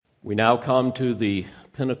We now come to the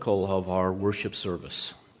pinnacle of our worship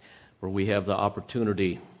service, where we have the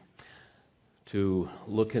opportunity to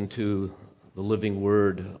look into the living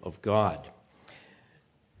Word of God.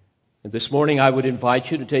 And this morning I would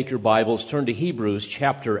invite you to take your Bibles, turn to Hebrews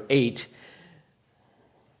chapter 8.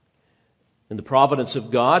 In the providence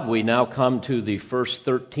of God, we now come to the first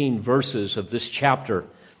 13 verses of this chapter,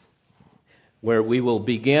 where we will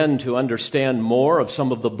begin to understand more of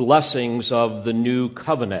some of the blessings of the new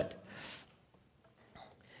covenant.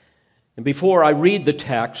 And before I read the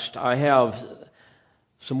text, I have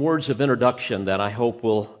some words of introduction that I hope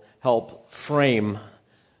will help frame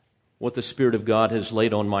what the Spirit of God has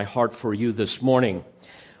laid on my heart for you this morning.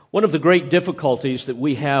 One of the great difficulties that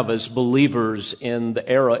we have as believers in the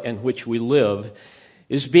era in which we live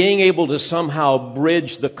is being able to somehow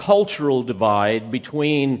bridge the cultural divide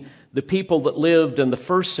between the people that lived in the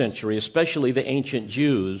first century, especially the ancient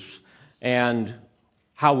Jews, and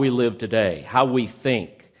how we live today, how we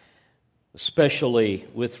think, especially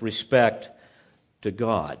with respect to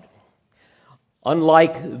God.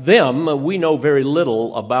 Unlike them, we know very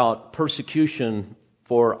little about persecution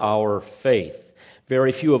for our faith.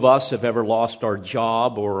 Very few of us have ever lost our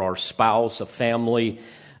job or our spouse, a family,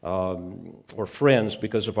 or friends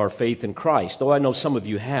because of our faith in Christ, though I know some of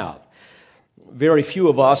you have. Very few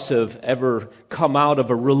of us have ever come out of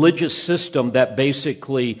a religious system that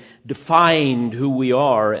basically defined who we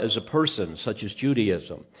are as a person, such as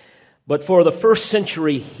Judaism. But for the first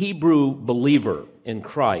century Hebrew believer in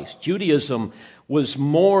Christ, Judaism was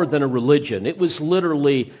more than a religion. It was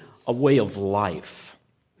literally a way of life.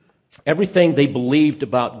 Everything they believed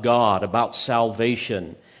about God, about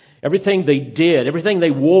salvation, everything they did, everything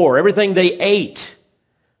they wore, everything they ate,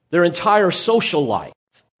 their entire social life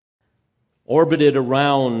orbited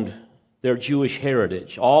around their Jewish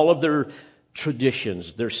heritage, all of their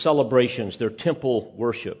traditions, their celebrations, their temple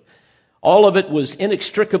worship. All of it was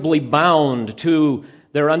inextricably bound to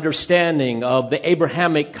their understanding of the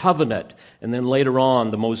Abrahamic covenant, and then later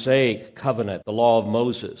on the Mosaic covenant, the law of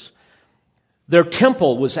Moses. Their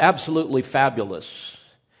temple was absolutely fabulous.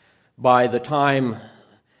 By the time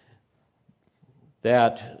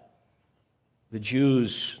that the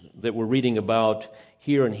Jews that we're reading about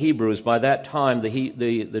here in Hebrews, by that time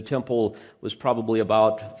the temple was probably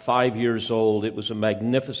about 5 years old. It was a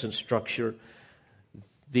magnificent structure.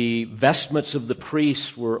 The vestments of the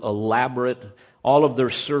priests were elaborate. All of their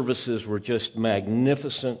services were just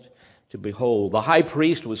magnificent to behold. The high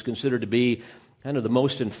priest was considered to be kind of the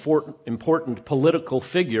most important political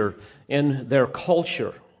figure in their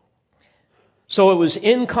culture. So it was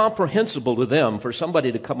incomprehensible to them for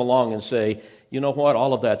somebody to come along and say, you know what,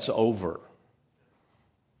 all of that's over.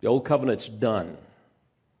 The old covenant's done.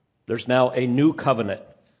 There's now a new covenant,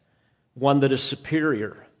 one that is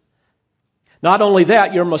superior. Not only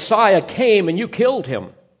that, your Messiah came and you killed him.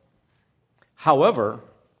 However,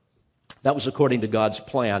 that was according to God's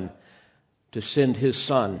plan to send his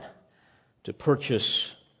Son to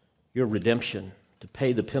purchase your redemption, to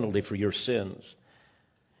pay the penalty for your sins.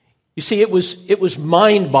 You see, it was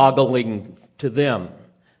mind-boggling to them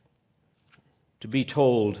to be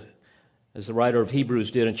told, as the writer of Hebrews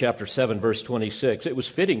did in chapter 7, verse 26, it was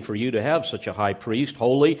fitting for you to have such a high priest,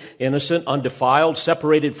 holy, innocent, undefiled,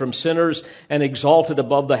 separated from sinners, and exalted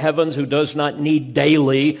above the heavens, who does not need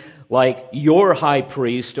daily, like your high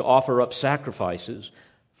priest, to offer up sacrifices,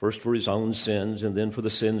 first for his own sins and then for the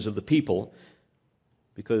sins of the people,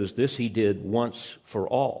 because this he did once for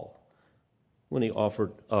all when he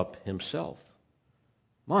offered up himself.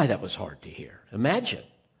 My, that was hard to hear. Imagine.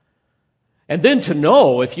 And then to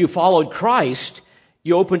know if you followed Christ,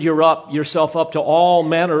 you opened yourself up to all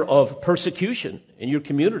manner of persecution in your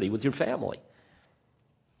community, with your family.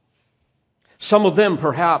 Some of them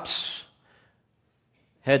perhaps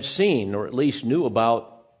had seen, or at least knew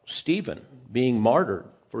about, Stephen being martyred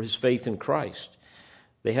for his faith in Christ.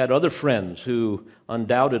 They had other friends who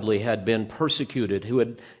undoubtedly had been persecuted,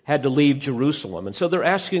 who had to leave Jerusalem. And so they're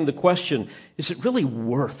asking the question, is it really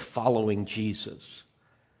worth following Jesus?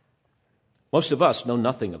 Most of us know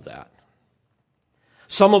nothing of that.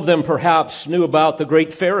 Some of them perhaps knew about the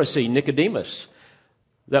great Pharisee, Nicodemus,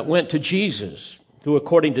 that went to Jesus, who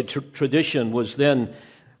according to tradition was then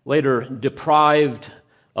later deprived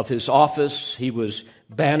of his office. He was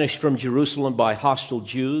banished from Jerusalem by hostile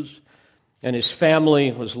Jews, and his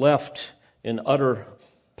family was left in utter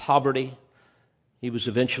poverty. He was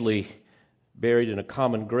eventually buried in a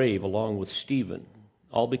common grave along with Stephen,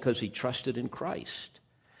 all because he trusted in Christ.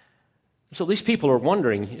 So these people are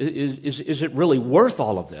wondering, is it really worth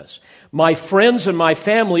all of this? My friends and my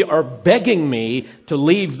family are begging me to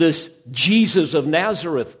leave this Jesus of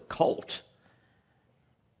Nazareth cult.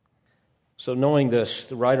 So knowing this,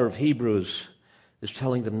 the writer of Hebrews is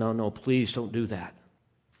telling them, no, please don't do that.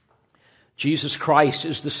 Jesus Christ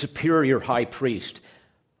is the superior high priest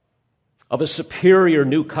of a superior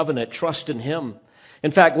new covenant. Trust in him. In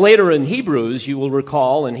fact, later in Hebrews, you will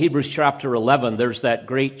recall, in Hebrews chapter 11, there's that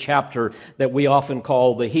great chapter that we often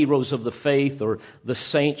call the heroes of the faith or the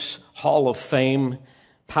saints' hall of fame.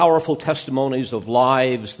 Powerful testimonies of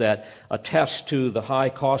lives that attest to the high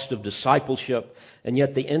cost of discipleship and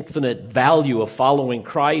yet the infinite value of following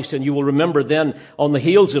Christ. And you will remember then on the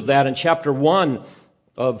heels of that in chapter 1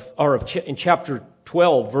 in chapter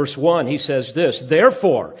 12, verse 1, he says this,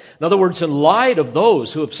 therefore, in other words, in light of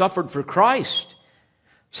those who have suffered for Christ,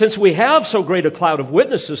 since we have so great a cloud of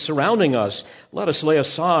witnesses surrounding us, let us lay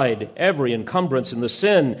aside every encumbrance and the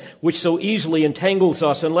sin which so easily entangles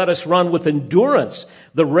us, and let us run with endurance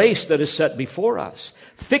the race that is set before us,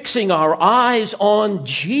 fixing our eyes on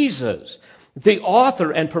Jesus, the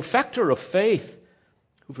author and perfecter of faith,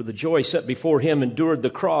 who for the joy set before him endured the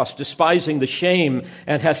cross, despising the shame,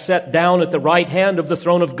 and has sat down at the right hand of the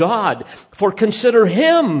throne of God. For consider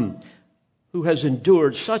him who has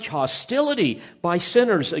endured such hostility by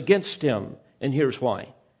sinners against him. And here's why.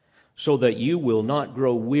 So that you will not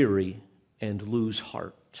grow weary and lose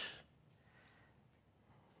heart.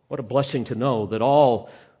 What a blessing to know that all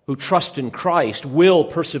who trust in Christ will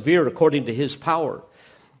persevere according to his power.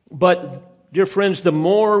 But, dear friends, the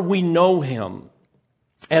more we know him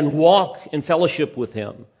and walk in fellowship with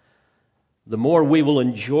him, the more we will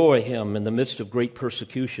enjoy him in the midst of great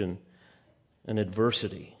persecution and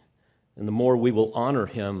adversity. And the more we will honor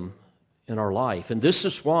him in our life. And this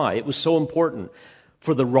is why it was so important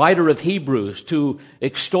for the writer of Hebrews to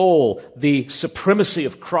extol the supremacy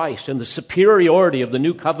of Christ and the superiority of the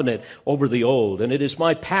new covenant over the old. And it is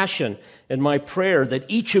my passion and my prayer that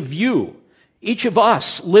each of you, each of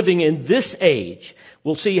us living in this age,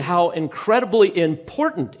 will see how incredibly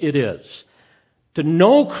important it is to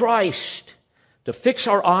know Christ, to fix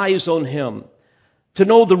our eyes on him, to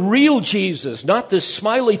know the real Jesus, not this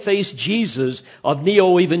smiley-faced Jesus of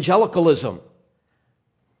neo-evangelicalism.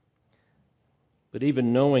 But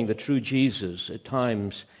even knowing the true Jesus, at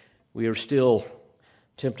times we are still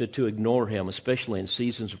tempted to ignore him, especially in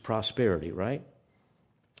seasons of prosperity, right?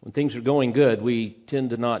 When things are going good, we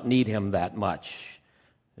tend to not need him that much.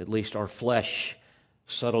 At least our flesh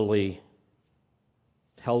subtly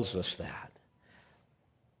tells us that.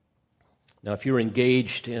 Now, if you're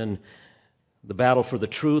engaged in the battle for the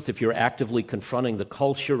truth, if you're actively confronting the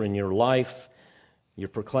culture in your life, you're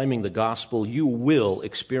proclaiming the gospel, you will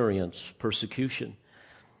experience persecution.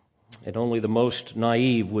 And only the most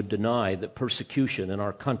naive would deny that persecution in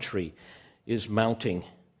our country is mounting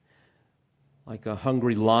like a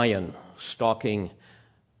hungry lion stalking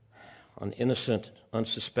an innocent,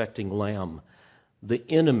 unsuspecting lamb. The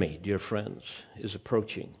enemy, dear friends, is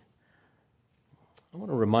approaching. I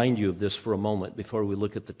want to remind you of this for a moment before we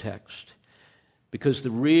look at the text. Because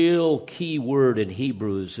the real key word in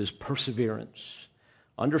Hebrews is perseverance.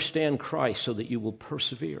 Understand Christ so that you will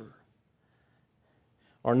persevere.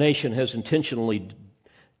 Our nation has intentionally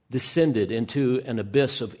descended into an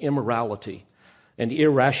abyss of immorality and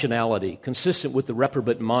irrationality, consistent with the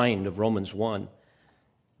reprobate mind of Romans 1.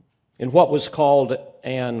 In what was called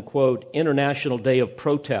an, quote, International Day of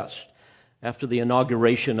Protest after the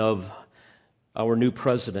inauguration of our new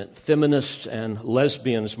president, feminists and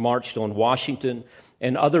lesbians marched on Washington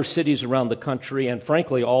and other cities around the country and,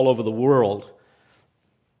 frankly, all over the world.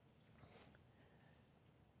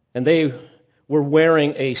 And they were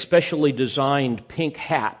wearing a specially designed pink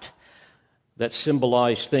hat that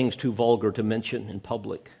symbolized things too vulgar to mention in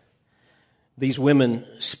public. These women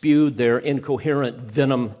spewed their incoherent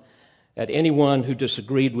venom at anyone who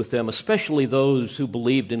disagreed with them, especially those who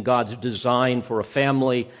believed in God's design for a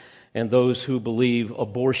family and those who believe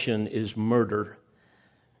abortion is murder.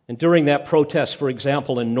 And during that protest, for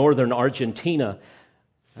example, in northern Argentina,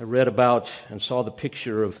 I read about and saw the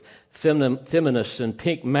picture of feminists in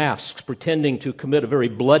pink masks pretending to commit a very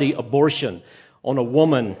bloody abortion on a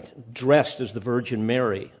woman dressed as the Virgin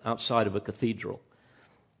Mary outside of a cathedral.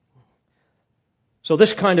 So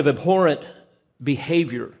this kind of abhorrent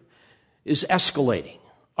behavior is escalating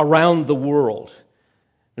around the world.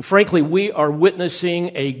 And frankly, we are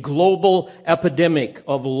witnessing a global epidemic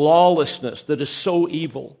of lawlessness that is so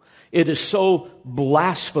evil. It is so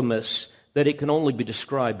blasphemous that it can only be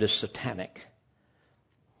described as satanic.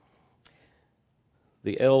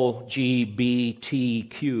 The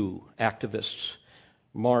LGBTQ activists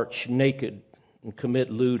march naked and commit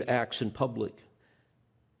lewd acts in public,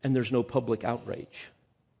 and there's no public outrage.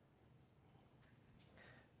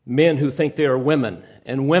 Men who think they are women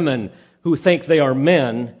and women who think they are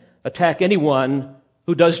men attack anyone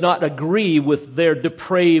who does not agree with their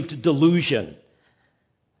depraved delusion.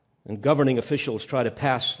 And governing officials try to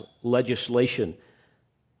pass legislation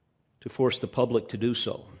to force the public to do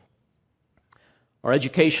so. Our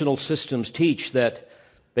educational systems teach that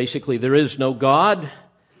basically there is no God,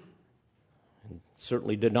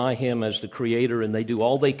 certainly deny Him as the Creator, and they do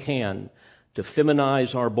all they can to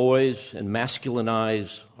feminize our boys and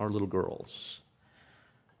masculinize our little girls.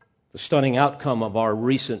 The stunning outcome of our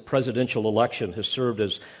recent presidential election has served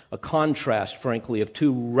as a contrast, frankly, of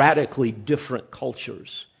two radically different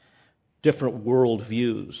cultures, different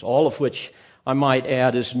worldviews, all of which, I might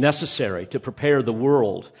add, is necessary to prepare the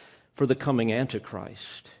world for the coming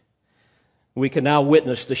Antichrist. We can now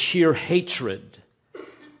witness the sheer hatred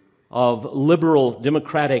of liberal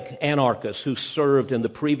democratic anarchists who served in the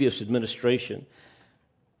previous administration,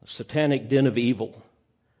 a satanic den of evil.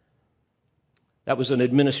 That was an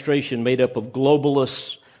administration made up of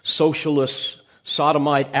globalists, socialists,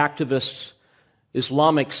 sodomite activists,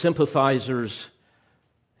 Islamic sympathizers,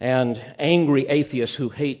 and angry atheists who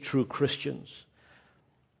hate true Christians.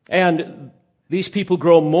 And these people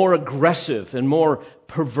grow more aggressive and more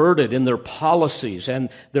perverted in their policies and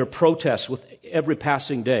their protests with every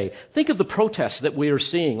passing day. Think of the protests that we are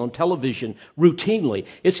seeing on television routinely.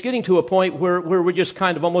 It's getting to a point where we're just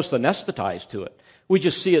kind of almost anesthetized to it. We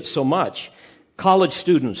just see it so much. College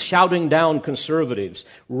students shouting down conservatives,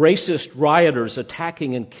 racist rioters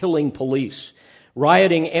attacking and killing police,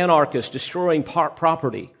 rioting anarchists destroying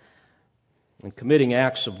property, and committing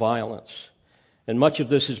acts of violence. And much of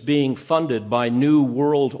this is being funded by New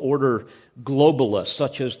World Order globalists,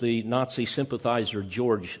 such as the Nazi sympathizer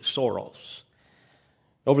George Soros.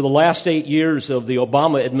 Over the last 8 years of the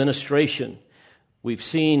Obama administration, we've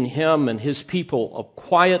seen him and his people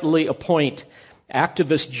quietly appoint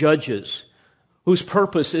activist judges whose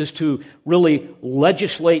purpose is to really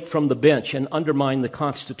legislate from the bench and undermine the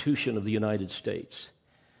Constitution of the United States.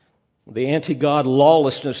 The anti-God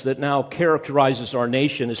lawlessness that now characterizes our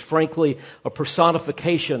nation is frankly a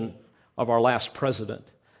personification of our last president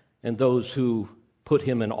and those who put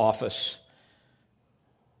him in office.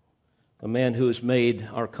 A man who has made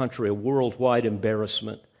our country a worldwide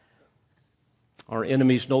embarrassment. Our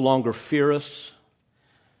enemies no longer fear us,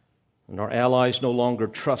 and our allies no longer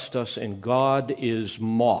trust us, and God is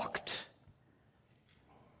mocked.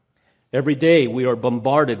 Every day we are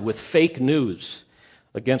bombarded with fake news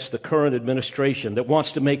against the current administration that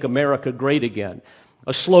wants to make America great again,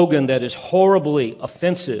 a slogan that is horribly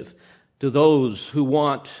offensive to those who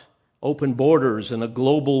want open borders and a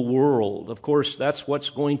global world. Of course, that's what's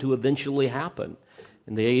going to eventually happen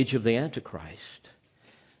in the age of the Antichrist.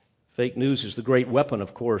 Fake news is the great weapon,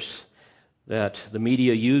 of course, that the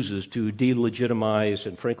media uses to delegitimize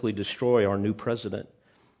and frankly destroy our new president.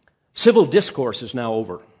 Civil discourse is now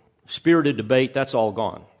over. Spirited debate, that's all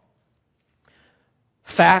gone.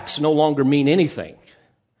 Facts no longer mean anything.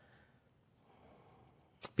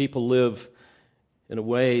 People live in a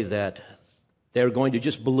way that they're going to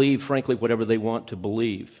just believe, frankly, whatever they want to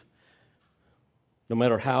believe, no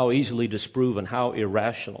matter how easily disproven, how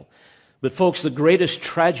irrational. But folks, the greatest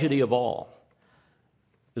tragedy of all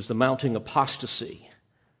is the mounting apostasy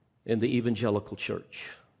in the evangelical church.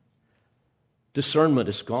 Discernment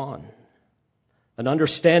is gone. An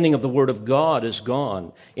understanding of the Word of God is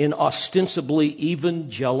gone in ostensibly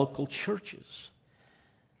evangelical churches.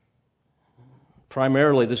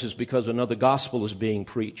 Primarily, this is because another gospel is being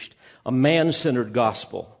preached, a man-centered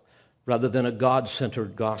gospel rather than a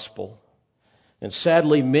God-centered gospel. And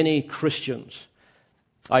sadly, many Christians,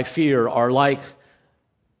 I fear, are like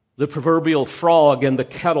the proverbial frog in the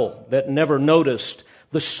kettle that never noticed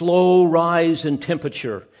the slow rise in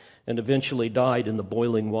temperature and eventually died in the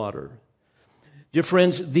boiling water. Dear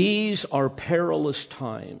friends, these are perilous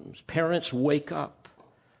times. Parents, wake up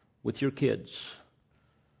with your kids.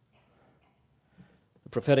 The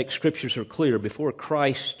prophetic scriptures are clear. Before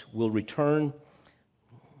Christ will return,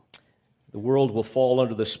 the world will fall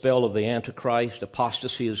under the spell of the Antichrist.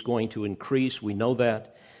 Apostasy is going to increase. We know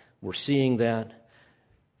that. We're seeing that.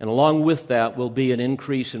 And along with that will be an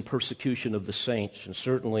increase in persecution of the saints, and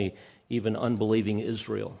certainly even unbelieving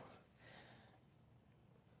Israel.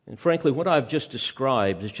 And frankly, what I've just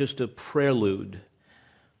described is just a prelude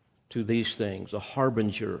to these things, a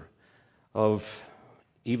harbinger of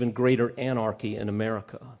even greater anarchy in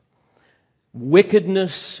America.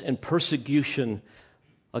 Wickedness and persecution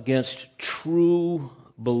against true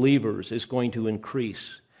believers is going to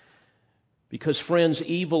increase. Because, friends,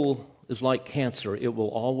 evil is like cancer. It will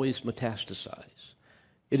always metastasize.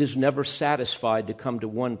 It is never satisfied to come to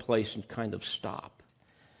one place and kind of stop.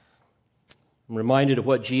 I'm reminded of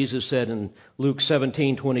what Jesus said in Luke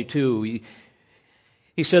 17:22.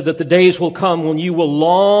 He said that the days will come when you will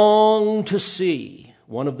long to see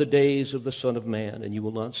one of the days of the Son of Man, and you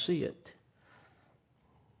will not see it.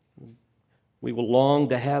 We will long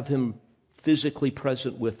to have him physically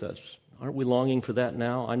present with us. Aren't we longing for that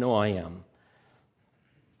now? I know I am.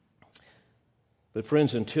 But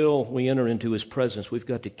friends, until we enter into his presence, we've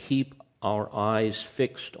got to keep our eyes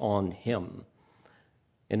fixed on him.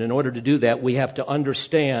 And in order to do that, we have to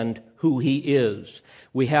understand who he is.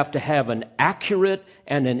 We have to have an accurate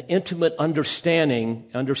and an intimate understanding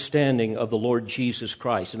of the Lord Jesus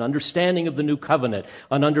Christ, an understanding of the new covenant,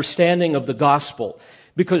 an understanding of the gospel.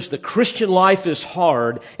 Because the Christian life is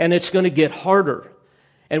hard, and it's going to get harder.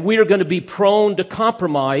 And we are going to be prone to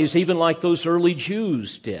compromise, even like those early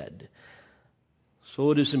Jews did.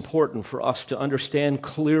 So it is important for us to understand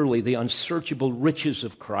clearly the unsearchable riches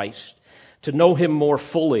of Christ, to know him more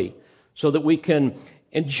fully, so that we can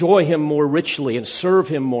enjoy him more richly and serve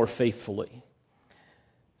him more faithfully.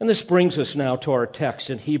 And this brings us now to our text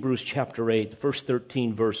in Hebrews chapter 8, the first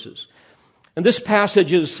 13 verses. And this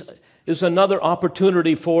passage is another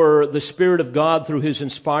opportunity for the Spirit of God through his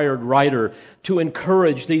inspired writer to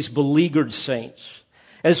encourage these beleaguered saints,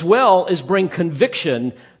 as well as bring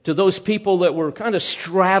conviction to those people that were kind of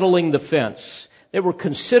straddling the fence. They were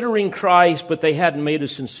considering Christ, but they hadn't made a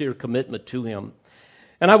sincere commitment to him.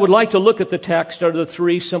 And I would like to look at the text under the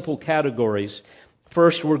three simple categories.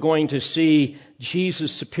 First, we're going to see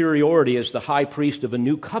Jesus' superiority as the high priest of a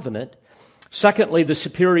new covenant. Secondly, the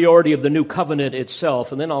superiority of the new covenant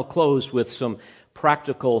itself. And then I'll close with some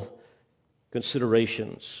practical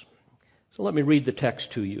considerations. So let me read the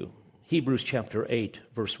text to you. Hebrews chapter 8,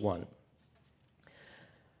 verse 1.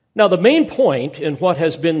 Now, the main point in what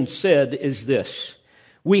has been said is this.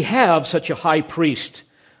 We have such a high priest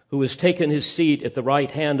who has taken his seat at the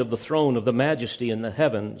right hand of the throne of the majesty in the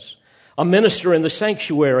heavens, a minister in the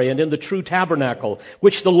sanctuary and in the true tabernacle,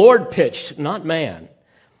 which the Lord pitched, not man.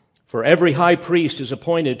 For every high priest is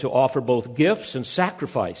appointed to offer both gifts and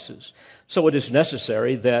sacrifices. So it is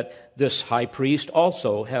necessary that this high priest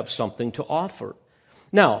also have something to offer.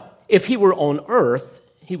 Now, if he were on earth,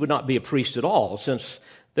 he would not be a priest at all, since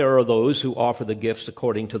there are those who offer the gifts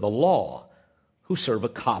according to the law, who serve a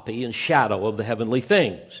copy and shadow of the heavenly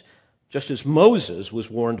things, just as Moses was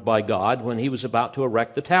warned by God when he was about to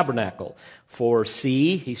erect the tabernacle. For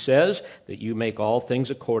see, he says, that you make all things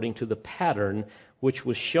according to the pattern which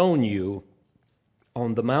was shown you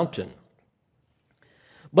on the mountain.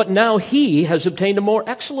 But now he has obtained a more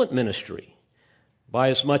excellent ministry, by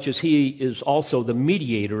as much as he is also the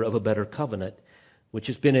mediator of a better covenant, which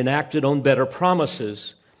has been enacted on better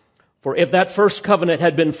promises. For if that first covenant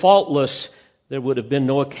had been faultless, there would have been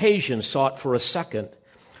no occasion sought for a second.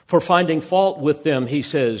 For finding fault with them, he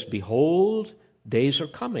says, Behold, days are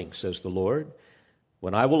coming, says the Lord,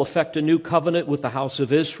 when I will effect a new covenant with the house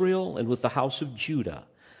of Israel and with the house of Judah,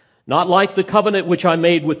 not like the covenant which I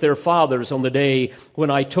made with their fathers on the day when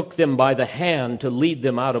I took them by the hand to lead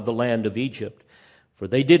them out of the land of Egypt. For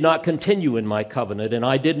they did not continue in my covenant, and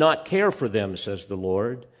I did not care for them, says the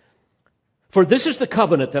Lord. For this is the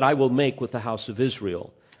covenant that I will make with the house of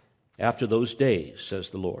Israel after those days, says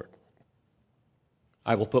the Lord.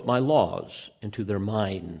 I will put my laws into their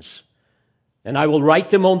minds, and I will write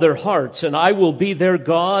them on their hearts, and I will be their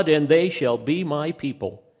God, and they shall be my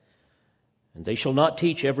people. And they shall not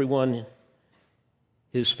teach everyone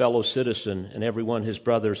his fellow citizen and everyone his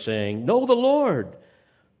brother, saying, Know the Lord,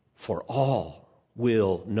 for all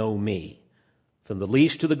will know me, from the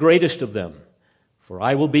least to the greatest of them. For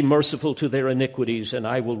I will be merciful to their iniquities, and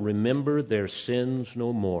I will remember their sins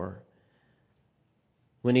no more.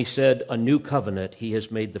 When he said a new covenant, he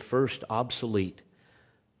has made the first obsolete.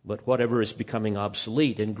 But whatever is becoming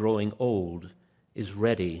obsolete and growing old is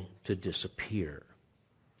ready to disappear.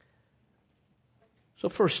 So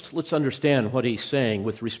first, let's understand what he's saying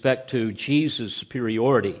with respect to Jesus'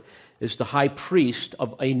 superiority as the high priest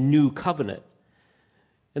of a new covenant.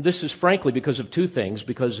 And this is frankly because of two things,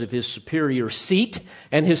 because of his superior seat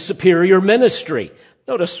and his superior ministry.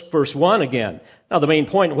 Notice verse 1 again. Now, the main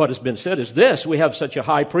point of what has been said is this. We have such a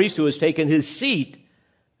high priest who has taken his seat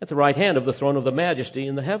at the right hand of the throne of the majesty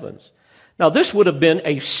in the heavens. Now, this would have been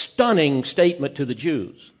a stunning statement to the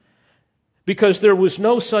Jews, because there was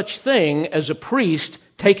no such thing as a priest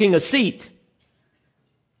taking a seat.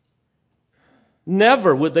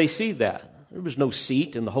 Never would they see that. There was no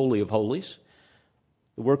seat in the Holy of Holies.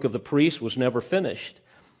 The work of the priest was never finished.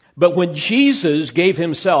 But when Jesus gave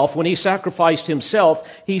himself, when he sacrificed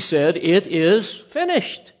himself, he said, It is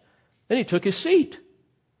finished. And he took his seat,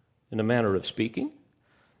 in a manner of speaking.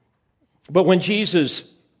 But when Jesus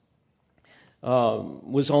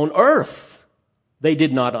was on earth. They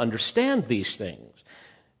did not understand these things.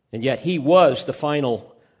 And yet he was the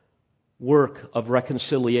final work of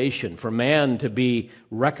reconciliation for man to be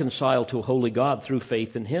reconciled to a holy God through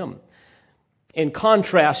faith in him. In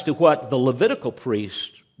contrast to what the Levitical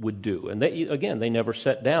priest would do. And they never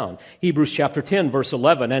sat down. Hebrews chapter 10, verse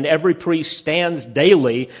 11, and every priest stands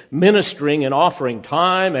daily ministering and offering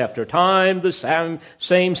time after time the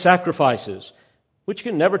same sacrifices, which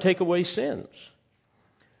can never take away sins.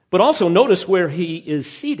 But also notice where he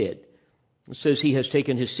is seated. It says he has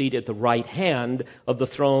taken his seat at the right hand of the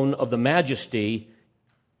throne of the majesty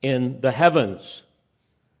in the heavens.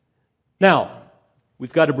 Now,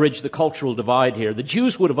 we've got to bridge the cultural divide here. The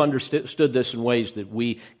Jews would have understood this in ways that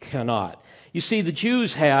we cannot. You see, the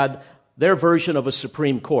Jews had their version of a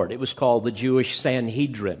Supreme Court. It was called the Jewish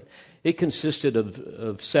Sanhedrin. It consisted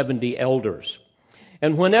of 70 elders.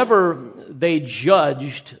 And whenever they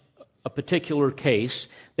judged a particular case,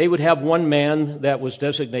 they would have one man that was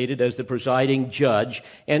designated as the presiding judge,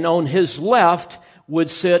 and on his left would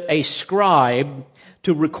sit a scribe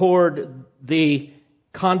to record the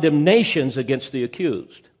condemnations against the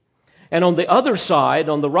accused. And on the other side,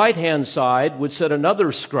 on the right-hand side, would sit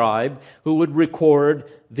another scribe who would record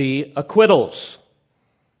the acquittals.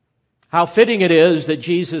 How fitting it is that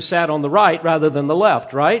Jesus sat on the right rather than the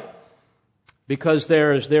left, right? Because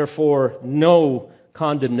there is therefore no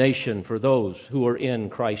condemnation for those who are in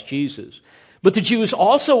Christ Jesus. But the Jews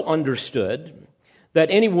also understood that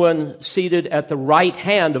anyone seated at the right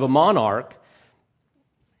hand of a monarch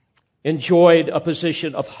enjoyed a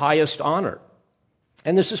position of highest honor.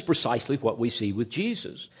 And this is precisely what we see with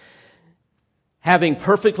Jesus. Having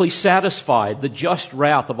perfectly satisfied the just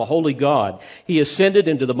wrath of a holy God, he ascended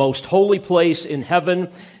into the most holy place in heaven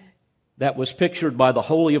that was pictured by the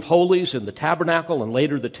Holy of Holies in the tabernacle and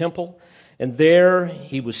later the temple. And there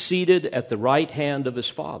he was seated at the right hand of his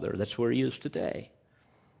Father. That's where he is today,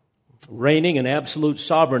 reigning in absolute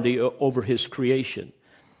sovereignty over his creation.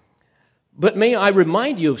 But may I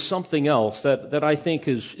remind you of something else that I think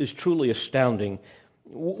is truly astounding.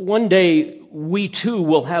 One day, we too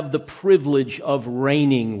will have the privilege of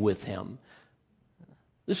reigning with him.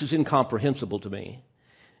 This is incomprehensible to me.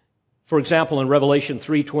 For example, in Revelation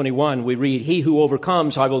 3:21, we read, "He who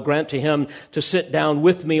overcomes, I will grant to him to sit down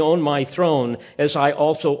with me on my throne, as I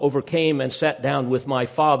also overcame and sat down with my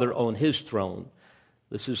Father on his throne."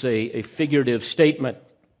 This is a figurative statement,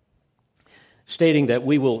 stating that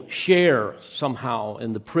we will share somehow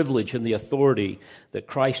in the privilege and the authority that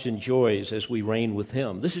Christ enjoys as we reign with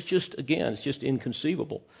him. This is just, again, it's just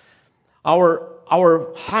inconceivable.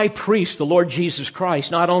 Our high priest, the Lord Jesus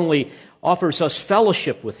Christ, not only offers us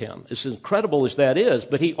fellowship with him, as incredible as that is,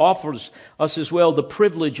 but he offers us as well the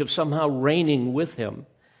privilege of somehow reigning with him.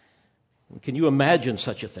 Can you imagine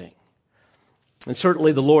such a thing? And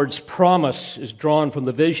certainly the Lord's promise is drawn from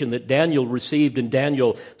the vision that Daniel received in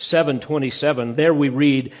Daniel 7:27. There we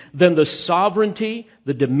read, "Then the sovereignty,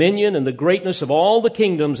 the dominion, and the greatness of all the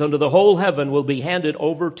kingdoms under the whole heaven will be handed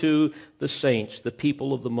over to the saints, the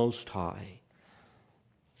people of the Most High."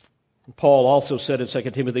 Paul also said in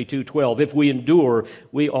 2 Timothy 2:12, "If we endure,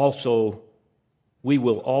 we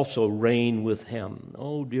will also reign with him."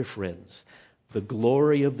 Oh, dear friends, the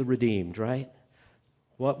glory of the redeemed, right?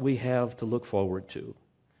 What we have to look forward to.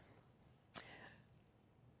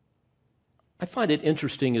 I find it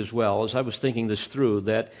interesting as well, as I was thinking this through,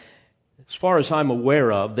 that as far as I'm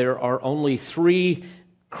aware of, there are only 3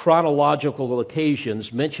 chronological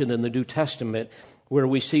occasions mentioned in the New Testament where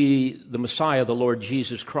we see the Messiah, the Lord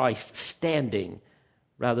Jesus Christ, standing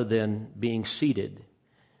rather than being seated.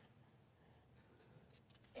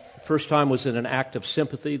 The first time was in an act of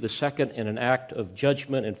sympathy, the second in an act of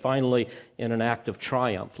judgment, and finally in an act of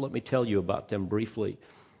triumph. Let me tell you about them briefly.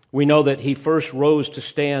 We know that he first rose to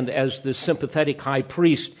stand as the sympathetic high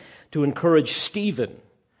priest to encourage Stephen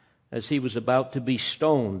as he was about to be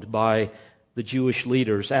stoned by the Jewish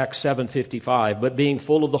leaders, Acts 7:55. "But being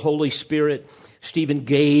full of the Holy Spirit, Stephen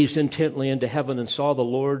gazed intently into heaven and saw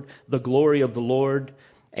the glory of the Lord,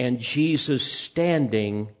 and Jesus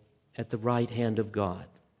standing at the right hand of God."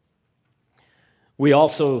 We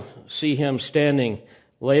also see him standing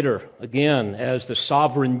later again as the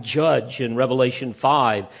sovereign judge in Revelation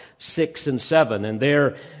 5, 6, and 7. And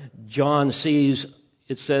there John sees,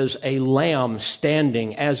 it says, a lamb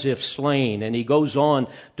standing as if slain. And he goes on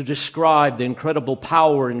to describe the incredible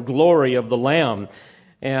power and glory of the lamb,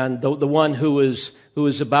 and the one who is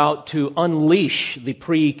about to unleash the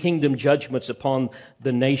pre-kingdom judgments upon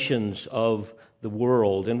the nations of the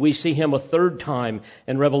world. And we see him a third time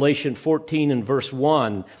in Revelation 14 and verse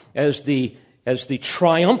 1 as the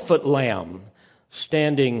triumphant lamb,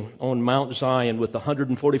 standing on Mount Zion with the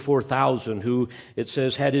 144,000 who, it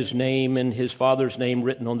says, had his name and his father's name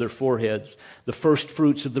written on their foreheads, the first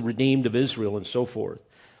fruits of the redeemed of Israel, and so forth.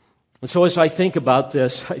 And so as I think about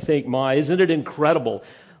this, I think, isn't it incredible?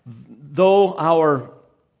 Though our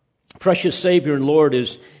precious Savior and Lord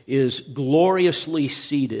is gloriously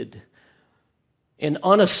seated in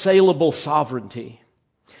unassailable sovereignty,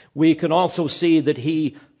 we can also see that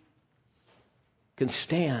he can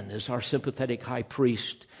stand as our sympathetic high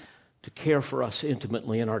priest to care for us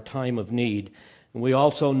intimately in our time of need. And we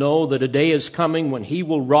also know that a day is coming when he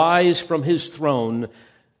will rise from his throne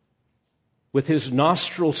with his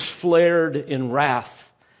nostrils flared in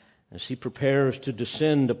wrath as he prepares to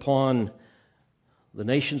descend upon the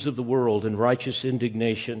nations of the world in righteous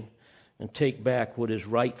indignation and take back what is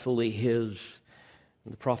rightfully his.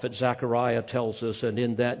 And the prophet Zechariah tells us, and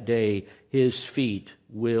in that day his feet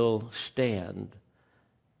will stand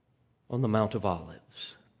on the Mount of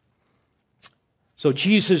Olives. So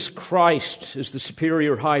Jesus Christ is the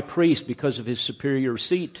superior high priest because of his superior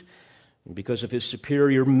seat and because of his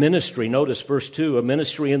superior ministry. Notice verse 2, a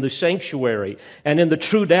ministry in the sanctuary and in the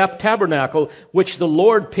true tabernacle, which the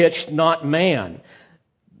Lord pitched, not man.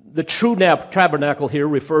 The true tabernacle here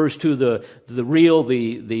refers to the real,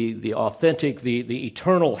 the authentic, the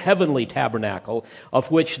eternal heavenly tabernacle,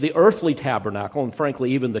 of which the earthly tabernacle, and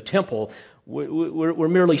frankly even the temple, were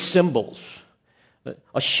merely symbols,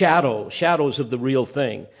 shadows of the real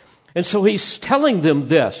thing. And so he's telling them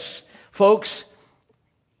this, folks,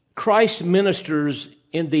 Christ ministers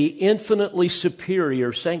in the infinitely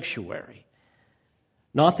superior sanctuary.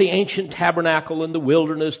 Not the ancient tabernacle in the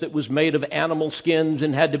wilderness that was made of animal skins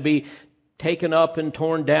and had to be taken up and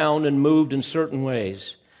torn down and moved in certain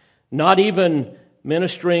ways. Not even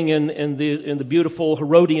ministering in the beautiful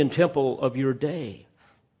Herodian temple of your day.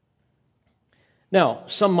 Now,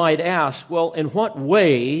 some might ask, well, in what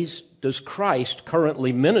ways does Christ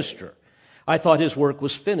currently minister? I thought his work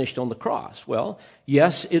was finished on the cross. Well,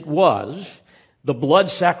 yes, it was. The blood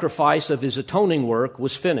sacrifice of his atoning work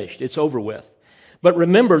was finished. It's over with. But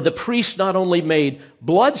remember, the priests not only made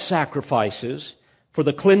blood sacrifices for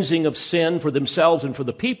the cleansing of sin for themselves and for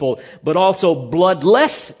the people, but also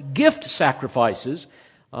bloodless gift sacrifices,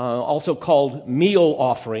 also called meal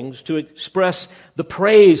offerings, to express the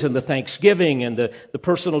praise and the thanksgiving and the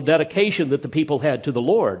personal dedication that the people had to the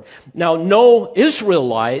Lord. Now, no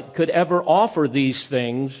Israelite could ever offer these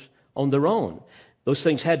things on their own. Those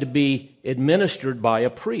things had to be administered by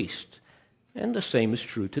a priest. And the same is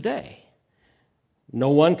true today.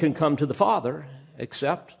 No one can come to the Father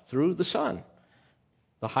except through the Son,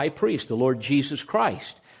 the high priest, the Lord Jesus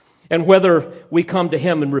Christ. And whether we come to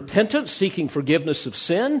him in repentance, seeking forgiveness of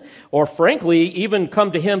sin, or frankly, even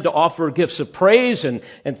come to him to offer gifts of praise and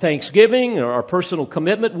thanksgiving or our personal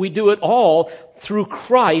commitment, we do it all through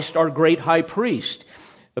Christ, our great high priest.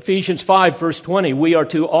 Ephesians 5, verse 20, we are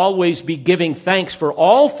to always be giving thanks for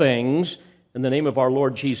all things in the name of our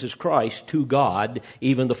Lord Jesus Christ to God,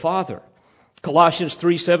 even the Father. Colossians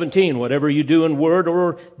 3:17, whatever you do in word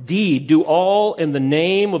or deed, do all in the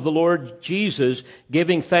name of the Lord Jesus,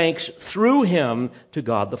 giving thanks through him to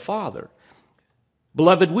God the Father.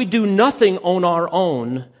 Beloved, we do nothing on our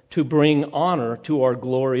own to bring honor to our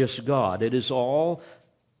glorious God. It is all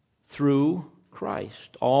through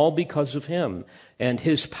Christ, all because of him and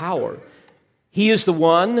his power. He is the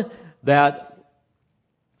one that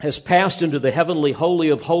has passed into the heavenly holy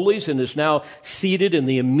of holies and is now seated in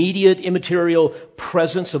the immediate immaterial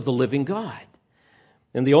presence of the living God.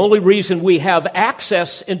 And the only reason we have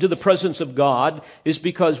access into the presence of God is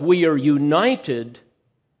because we are united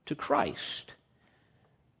to Christ,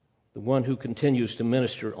 the one who continues to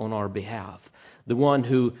minister on our behalf, the one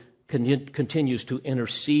who continues to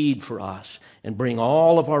intercede for us and bring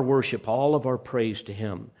all of our worship, all of our praise to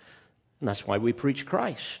him. And that's why we preach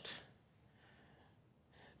Christ.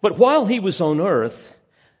 But while he was on earth,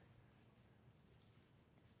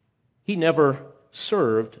 he never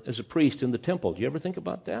served as a priest in the temple. Do you ever think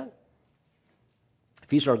about that? If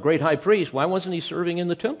he's our great high priest, why wasn't he serving in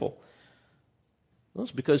the temple? Well,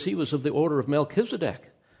 it's because he was of the order of Melchizedek,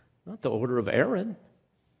 not the order of Aaron.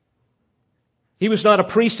 He was not a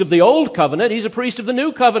priest of the old covenant, he's a priest of the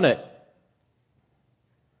new covenant.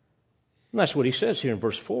 And that's what he says here in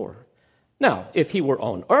verse 4. Now, if he were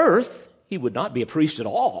on earth, he would not be a priest at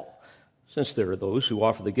all, since there are those who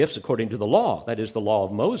offer the gifts according to the law, that is the law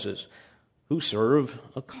of Moses, who serve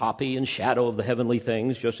a copy and shadow of the heavenly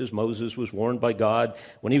things, just as Moses was warned by God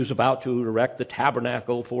when he was about to erect the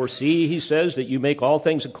tabernacle. For see, he says, that you make all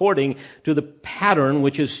things according to the pattern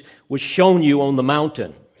which was shown you on the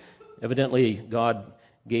mountain. Evidently, God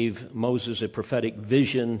gave Moses a prophetic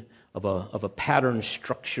vision of a pattern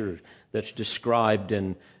structure that's described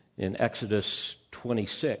in Exodus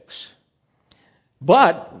 26.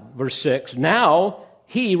 But, verse 6, now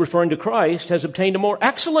he, referring to Christ, has obtained a more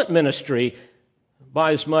excellent ministry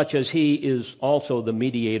by as much as he is also the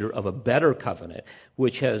mediator of a better covenant,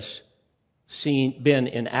 which has been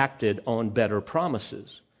enacted on better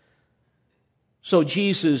promises. So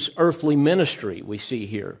Jesus' earthly ministry, we see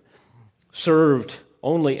here, served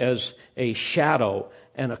only as a shadow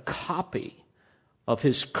and a copy of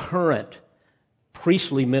his current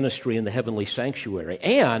priestly ministry in the heavenly sanctuary.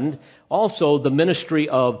 And also the ministry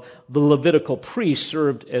of the Levitical priest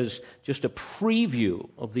served as just a preview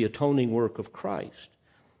of the atoning work of Christ.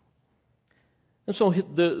 And so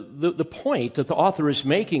the point that the author is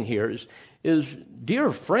making here is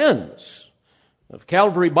dear friends of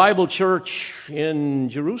Calvary Bible Church in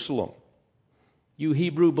Jerusalem, you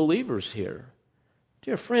Hebrew believers here,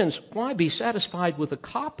 dear friends, why be satisfied with a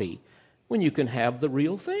copy when you can have the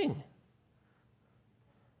real thing?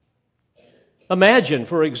 Imagine,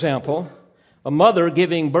 for example, a mother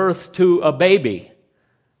giving birth to a baby,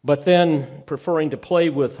 but then preferring to play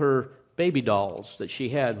with her baby dolls that she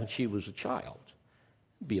had when she was a child.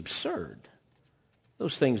 It'd be absurd.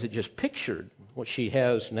 Those things that just pictured what she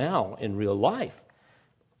has now in real life.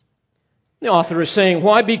 The author is saying,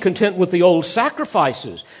 why be content with the old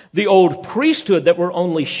sacrifices, the old priesthood that were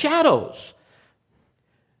only shadows?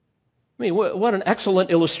 I mean, what an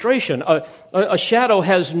excellent illustration. A shadow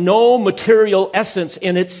has no material essence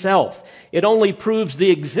in itself. It only proves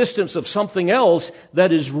the existence of something else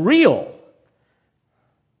that is real.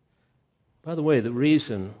 By the way, the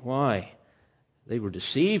reason why they were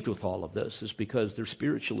deceived with all of this is because they're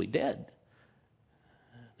spiritually dead.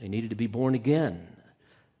 They needed to be born again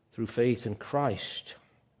through faith in Christ.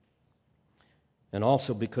 And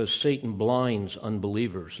also because Satan blinds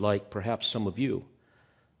unbelievers, like perhaps some of you.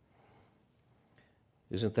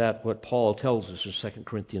 Isn't that what Paul tells us in 2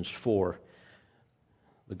 Corinthians 4?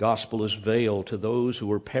 The gospel is veiled to those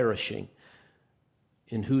who are perishing,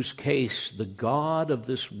 in whose case the God of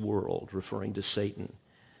this world, referring to Satan,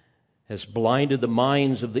 has blinded the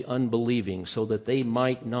minds of the unbelieving so that they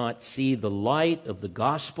might not see the light of the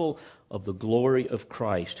gospel of the glory of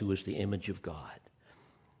Christ, who is the image of God.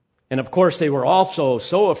 And of course, they were also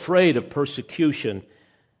so afraid of persecution,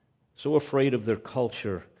 so afraid of their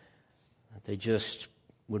culture, that they just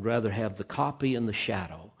would rather have the copy and the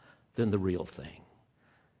shadow than the real thing.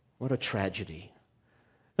 What a tragedy.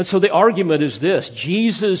 And so the argument is this: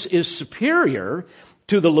 Jesus is superior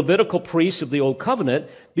to the Levitical priests of the Old Covenant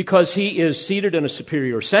because he is seated in a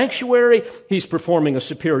superior sanctuary, he's performing a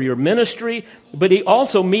superior ministry, but he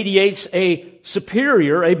also mediates a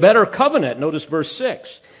superior, a better covenant. Notice verse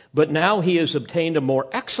 6. But now he has obtained a more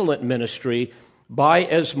excellent ministry by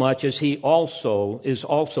as much as he also is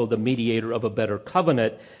also the mediator of a better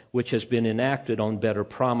covenant, which has been enacted on better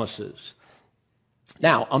promises.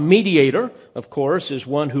 Now, a mediator, of course, is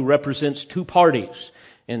one who represents two parties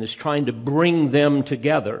and is trying to bring them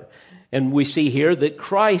together. And we see here that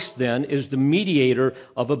Christ then is the mediator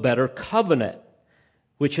of a better covenant,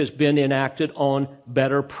 which has been enacted on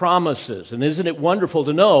better promises. And isn't it wonderful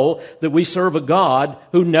to know that we serve a God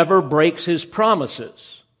who never breaks his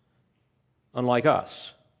promises, unlike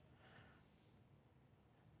us?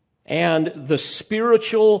 And the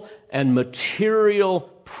spiritual and material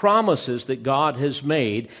promises that God has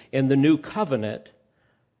made in the new covenant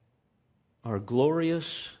are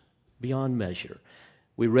glorious beyond measure.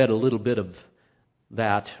 We read a little bit of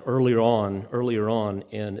that earlier on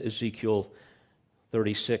in Ezekiel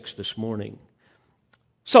 36 this morning.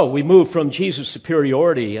 So we move from Jesus'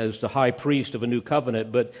 superiority as the high priest of a new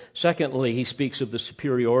covenant, but secondly, he speaks of the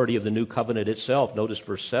superiority of the new covenant itself. Notice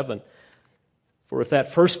verse 7. For if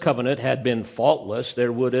that first covenant had been faultless,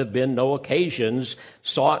 there would have been no occasions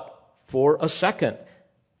sought for a second.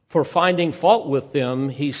 For finding fault with them,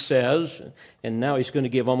 he says, and now he's going to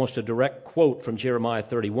give almost a direct quote from Jeremiah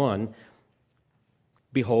 31,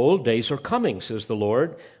 "Behold, days are coming, says the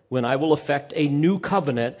Lord, when I will effect a new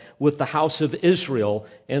covenant with the house of Israel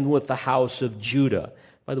and with the house of Judah."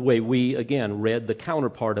 By the way, we again read the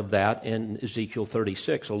counterpart of that in Ezekiel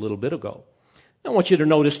 36 a little bit ago. I want you to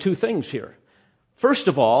notice two things here. First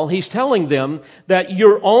of all, he's telling them that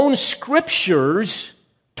your own scriptures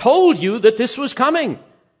told you that this was coming.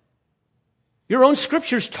 Your own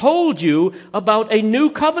scriptures told you about a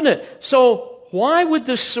new covenant. So why would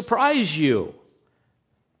this surprise you?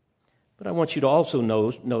 But I want you to also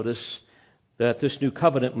notice that this new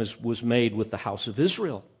covenant was made with the house of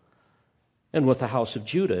Israel and with the house of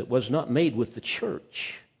Judah. It was not made with the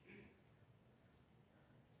church.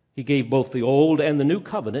 He gave both the old and the new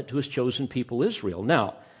covenant to his chosen people Israel.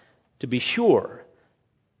 Now, To be sure,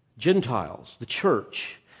 Gentiles, the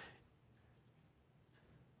church,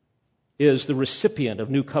 is the recipient of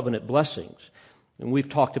new covenant blessings. And we've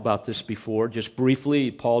talked about this before. Just briefly,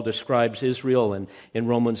 Paul describes Israel in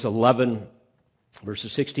Romans 11,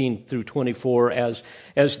 verses 16 through 24, as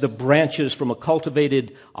the branches from a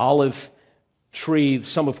cultivated olive tree,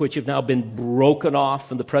 some of which have now been broken off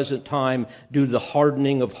in the present time due to the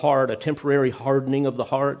hardening of heart, a temporary hardening of the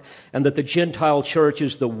heart, and that the Gentile church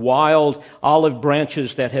is the wild olive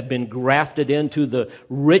branches that have been grafted into the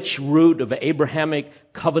rich root of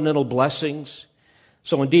Abrahamic covenantal blessings.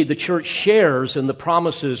 So indeed, the church shares in the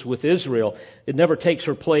promises with Israel. It never takes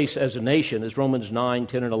her place as a nation, as Romans 9,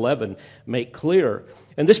 10, and 11 make clear.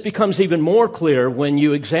 And this becomes even more clear when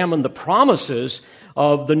you examine the promises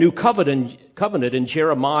of the new covenant in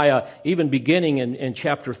Jeremiah, even beginning in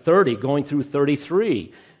chapter 30, going through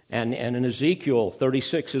 33, and in Ezekiel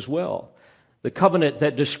 36 as well. The covenant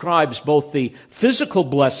that describes both the physical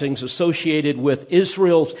blessings associated with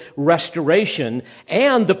Israel's restoration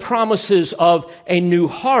and the promises of a new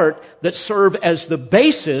heart that serve as the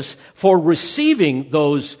basis for receiving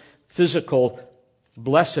those physical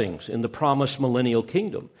blessings in the promised millennial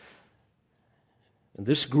kingdom. And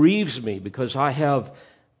this grieves me because I have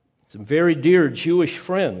some very dear Jewish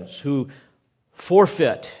friends who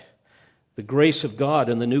forfeit the grace of God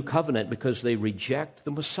in the new covenant because they reject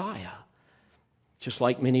the Messiah, just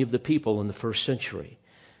like many of the people in the first century.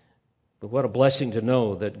 But what a blessing to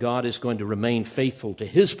know that God is going to remain faithful to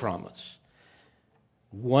His promise.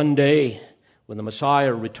 One day, when the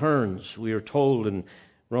Messiah returns, we are told in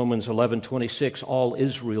Romans 11:26, all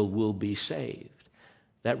Israel will be saved.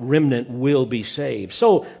 That remnant will be saved.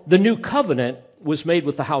 So the new covenant was made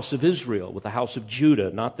with the house of Israel, with the house of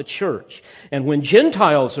Judah, not the church. And when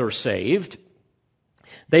Gentiles are saved,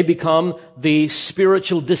 they become the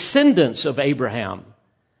spiritual descendants of Abraham,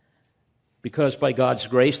 because by God's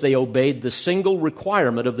grace they obeyed the single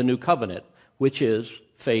requirement of the new covenant, which is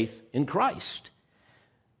faith in Christ.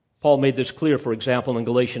 Paul made this clear, for example, in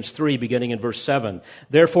Galatians 3, beginning in verse 7.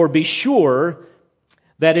 Therefore be sure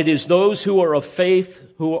that it is those who are of faith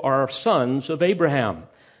who are sons of Abraham.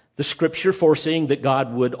 The Scripture, foreseeing that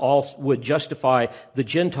God would justify the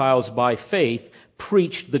Gentiles by faith,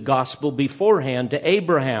 preached the gospel beforehand to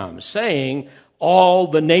Abraham, saying, all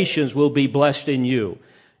the nations will be blessed in you.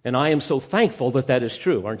 And I am so thankful that that is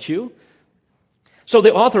true, aren't you? So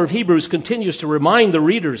the author of Hebrews continues to remind the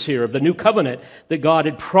readers here of the new covenant that God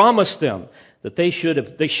had promised them, that they should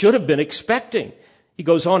have been expecting. He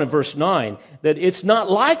goes on in verse 9, that it's not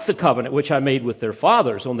like the covenant which I made with their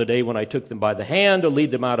fathers on the day when I took them by the hand to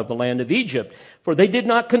lead them out of the land of Egypt. For they did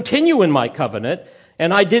not continue in my covenant,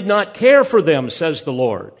 and I did not care for them, says the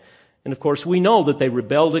Lord. And of course, we know that they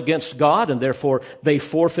rebelled against God, and therefore they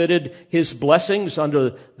forfeited His blessings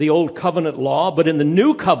under the old covenant law. But in the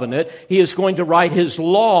new covenant, He is going to write His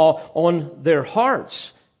law on their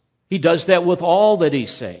hearts. He does that with all that He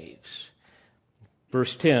saves.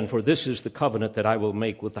 Verse 10, for this is the covenant that I will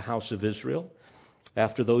make with the house of Israel.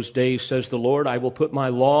 After those days, says the Lord, I will put my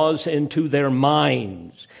laws into their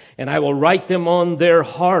minds, and I will write them on their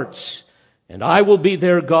hearts, and I will be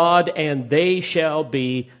their God, and they shall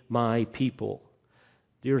be my people.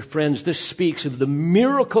 Dear friends, this speaks of the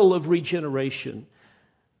miracle of regeneration,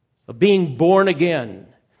 of being born again,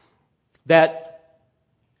 that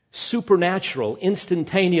supernatural,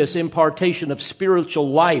 instantaneous impartation of spiritual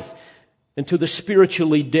life into the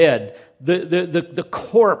spiritually dead, the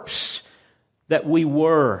corpse that we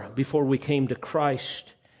were before we came to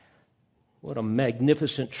Christ. What a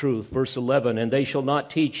magnificent truth. Verse 11, and they shall not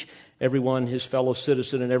teach everyone his fellow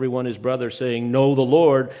citizen and everyone his brother, saying, know the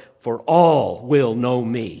Lord, for all will know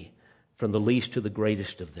me, from the least to the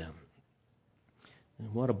greatest of them.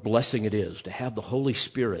 And what a blessing it is to have the Holy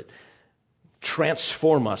Spirit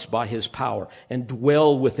transform us by His power and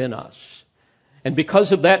dwell within us. And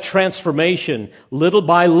because of that transformation, little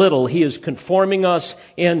by little, He is conforming us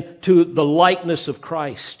into the likeness of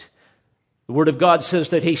Christ. The Word of God says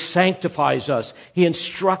that He sanctifies us, He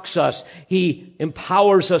instructs us, He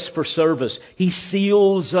empowers us for service, He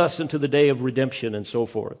seals us into the day of redemption, and so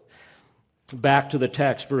forth. Back to the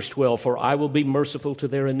text, verse 12, for I will be merciful to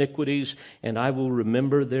their iniquities, and I will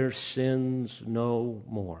remember their sins no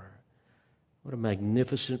more. What a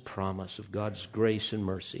magnificent promise of God's grace and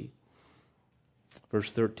mercy.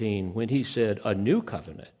 Verse 13, when He said, a new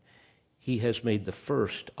covenant, He has made the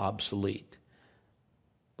first obsolete.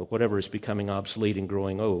 But whatever is becoming obsolete and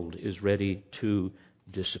growing old is ready to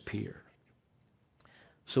disappear.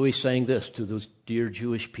 So He's saying this to those dear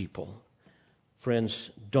Jewish people. Friends,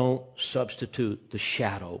 don't substitute the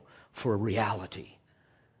shadow for reality.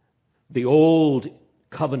 The old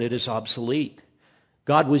covenant is obsolete.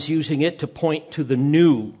 God was using it to point to the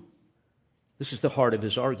new. This is the heart of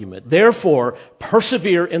his argument. Therefore,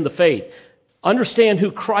 persevere in the faith. Understand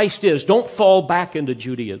who Christ is. Don't fall back into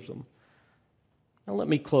Judaism. Now let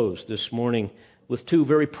me close this morning with two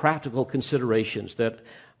very practical considerations that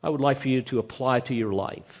I would like for you to apply to your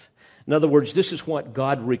life. In other words, this is what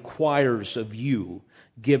God requires of you,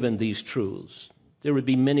 given these truths. There would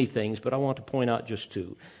be many things, but I want to point out just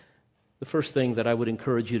two. The first thing that I would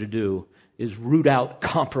encourage you to do is root out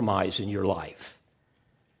compromise in your life.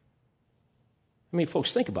 I mean,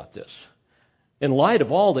 folks, think about this. In light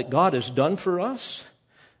of all that God has done for us,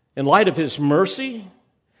 in light of his mercy,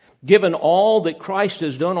 given all that Christ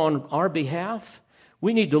has done on our behalf,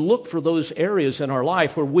 we need to look for those areas in our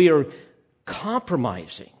life where we are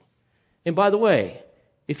compromising. And by the way,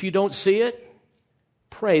 if you don't see it,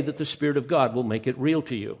 pray that the Spirit of God will make it real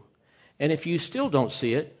to you. And if you still don't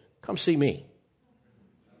see it, come see me.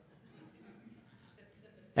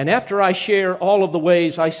 And after I share all of the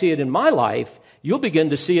ways I see it in my life, you'll begin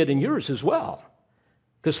to see it in yours as well.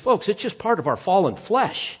 Because, folks, it's just part of our fallen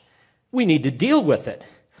flesh. We need to deal with it.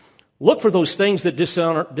 Look for those things that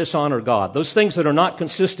dishonor God, those things that are not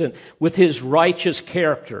consistent with his righteous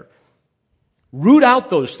character. Root out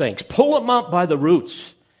those things. Pull them up by the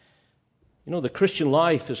roots. You know, the Christian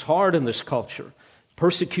life is hard in this culture.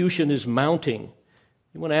 Persecution is mounting.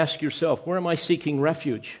 You want to ask yourself, where am I seeking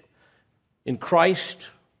refuge? In Christ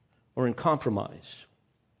or in compromise?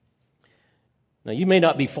 Now, you may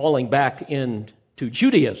not be falling back into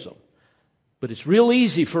Judaism, but it's real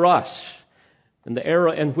easy for us in the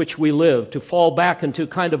era in which we live to fall back into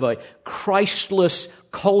kind of a Christless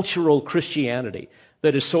cultural Christianity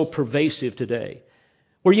that is so pervasive today,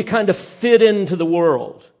 where you kind of fit into the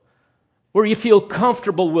world, where you feel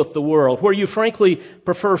comfortable with the world, where you frankly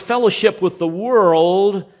prefer fellowship with the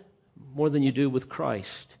world more than you do with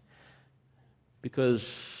Christ.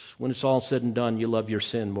 Because when it's all said and done, you love your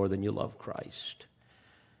sin more than you love Christ.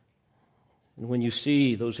 And when you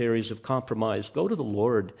see those areas of compromise, go to the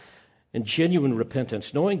Lord in genuine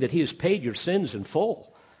repentance, knowing that he has paid your sins in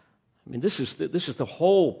full. I mean, this is the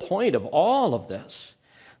whole point of all of this,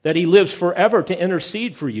 that he lives forever to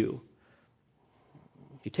intercede for you.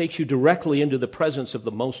 He takes you directly into the presence of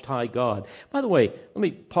the Most High God. By the way, let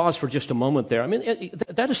me pause for just a moment there. I mean,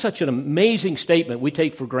 that is such an amazing statement we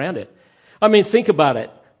take for granted. I mean, think about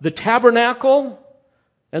it. The tabernacle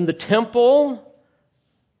and the temple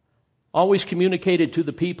always communicated to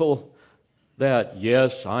the people that,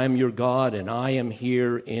 yes, I am your God and I am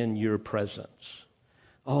here in your presence.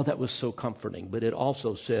 Oh, that was so comforting. But it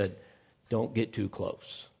also said, don't get too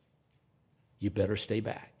close. You better stay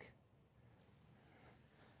back.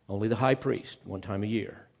 Only the high priest, one time a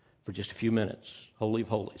year, for just a few minutes. Holy of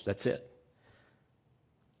Holies, that's it.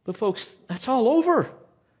 But folks, that's all over.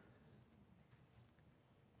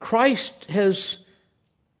 Christ has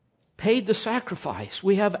paid the sacrifice.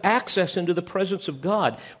 We have access into the presence of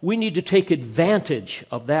God. We need to take advantage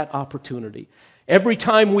of that opportunity. Every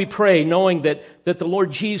time we pray, knowing that the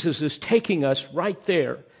Lord Jesus is taking us right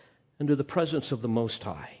there into the presence of the Most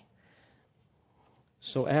High.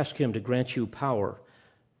 So ask him to grant you power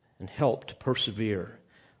and help to persevere.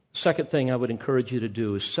 The second thing I would encourage you to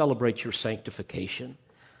do is celebrate your sanctification.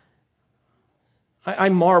 I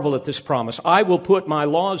marvel at this promise. I will put my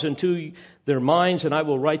laws into their minds and I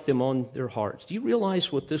will write them on their hearts. Do you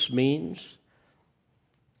realize what this means?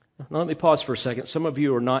 Now let me pause for a second. Some of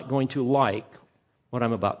you are not going to like what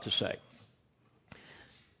I'm about to say.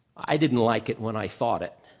 I didn't like it when I thought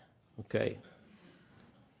it. Okay?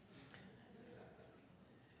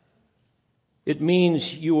 It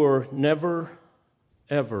means you are never,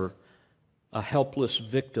 ever a helpless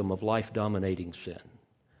victim of life-dominating sin.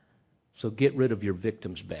 So get rid of your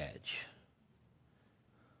victim's badge.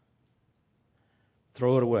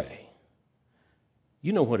 Throw it away.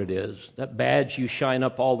 You know what it is. That badge you shine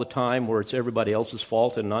up all the time where it's everybody else's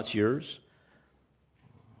fault and not yours.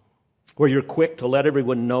 Where you're quick to let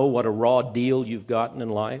everyone know what a raw deal you've gotten in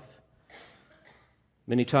life.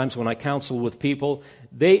 Many times when I counsel with people,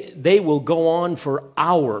 they will go on for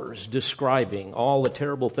hours describing all the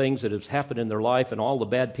terrible things that have happened in their life and all the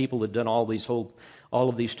bad people that have done all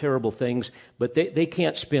of these terrible things, but they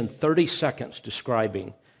can't spend 30 seconds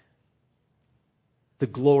describing the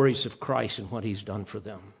glories of Christ and what he's done for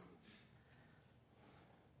them.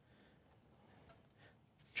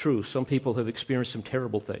 True, some people have experienced some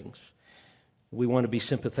terrible things. We want to be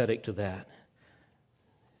sympathetic to that.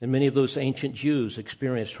 And many of those ancient Jews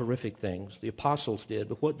experienced horrific things. The apostles did.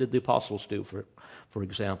 But what did the apostles do, for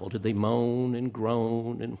example? Did they moan and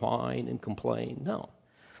groan and whine and complain? No.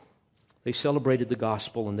 They celebrated the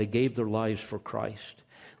gospel and they gave their lives for Christ.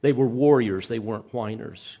 They were warriors. They weren't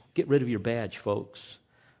whiners. Get rid of your badge, folks.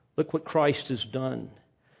 Look what Christ has done.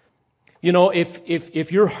 You know,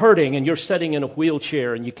 if you're hurting and you're sitting in a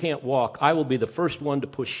wheelchair and you can't walk, I will be the first one to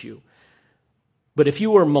push you. But if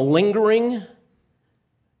you are malingering,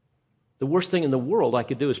 the worst thing in the world I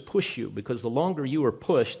could do is push you, because the longer you are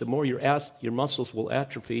pushed, the more your muscles will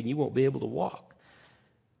atrophy and you won't be able to walk.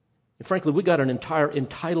 And frankly, we got an entire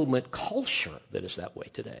entitlement culture that is that way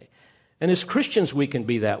today. And as Christians, we can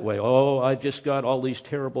be that way. Oh, I've just got all these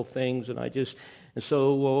terrible things, and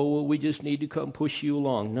so we just need to come push you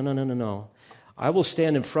along. No. I will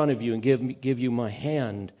stand in front of you and give you my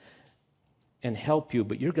hand and help you,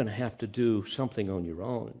 but you're going to have to do something on your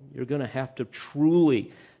own. You're going to have to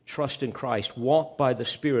truly trust in Christ, walk by the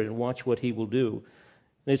Spirit, and watch what He will do.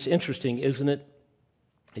 And it's interesting, isn't it?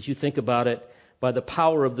 As you think about it, by the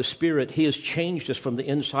power of the Spirit, He has changed us from the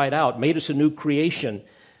inside out, made us a new creation.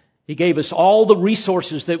 He gave us all the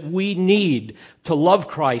resources that we need to love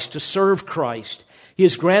Christ, to serve Christ. He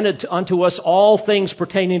has granted unto us all things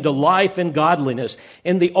pertaining to life and godliness.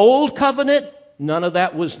 In the old covenant, none of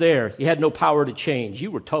that was there. You had no power to change.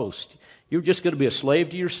 You were toast. You were just going to be a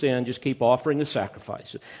slave to your sin, just keep offering the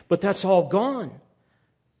sacrifices. But that's all gone.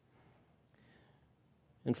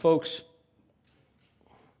 And folks,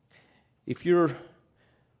 if you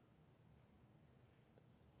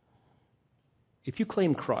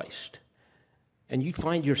claim Christ and you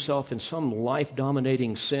find yourself in some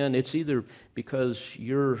life-dominating sin, it's either because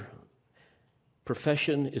your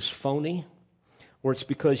profession is phony, or it's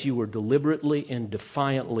because you were deliberately and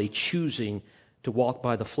defiantly choosing to walk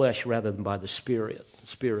by the flesh rather than by the Spirit.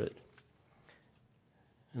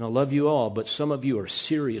 And I love you all, but some of you are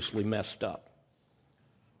seriously messed up.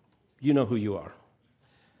 You know who you are.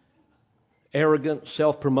 Arrogant,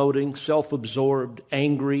 self-promoting, self-absorbed,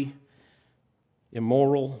 angry,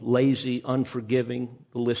 immoral, lazy, unforgiving.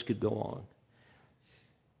 The list could go on.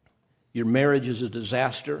 Your marriage is a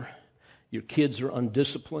disaster. Your kids are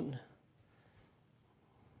undisciplined.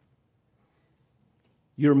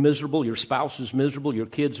 You're miserable. Your spouse is miserable. Your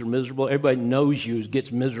kids are miserable. Everybody knows you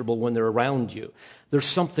gets miserable when they're around you. There's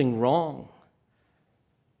something wrong.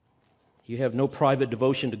 You have no private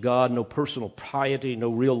devotion to God, no personal piety,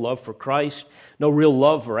 no real love for Christ, no real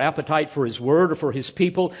love or appetite for His Word or for His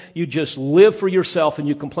people. You just live for yourself and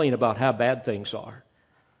you complain about how bad things are.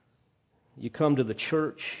 You come to the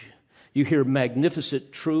church, you hear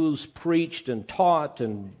magnificent truths preached and taught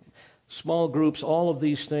and small groups, all of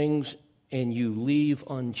these things, and you leave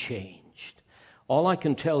unchanged. All I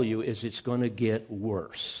can tell you is it's going to get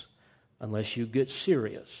worse unless you get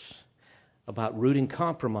serious about rooting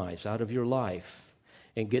compromise out of your life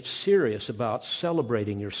and get serious about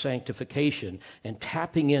celebrating your sanctification and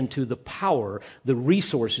tapping into the power, the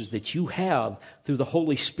resources that you have through the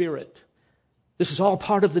Holy Spirit. This is all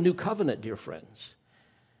part of the new covenant, dear friends.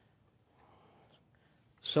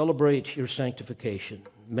 Celebrate your sanctification,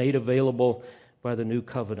 made available by the new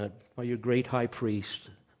covenant, by your great high priest,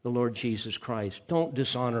 the Lord Jesus Christ. Don't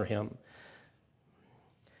dishonor Him.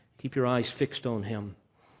 Keep your eyes fixed on Him,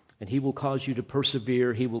 and He will cause you to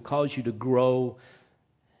persevere. He will cause you to grow.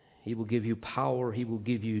 He will give you power. He will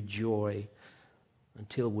give you joy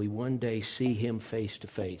until we one day see Him face to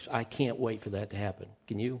face. I can't wait for that to happen.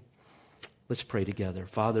 Can you? Let's pray together.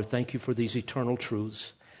 Father, thank You for these eternal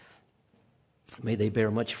truths. May they bear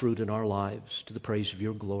much fruit in our lives to the praise of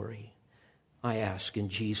Your glory. I ask in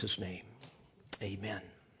Jesus' name. Amen.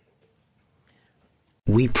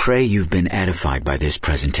 We pray you've been edified by this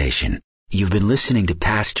presentation. You've been listening to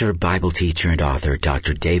pastor, Bible teacher, and author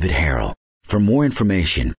Dr. David Harrell. For more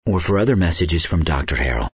information or for other messages from Dr.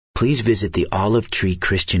 Harrell, please visit the Olive Tree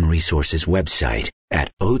Christian Resources website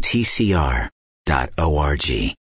at otcr.org.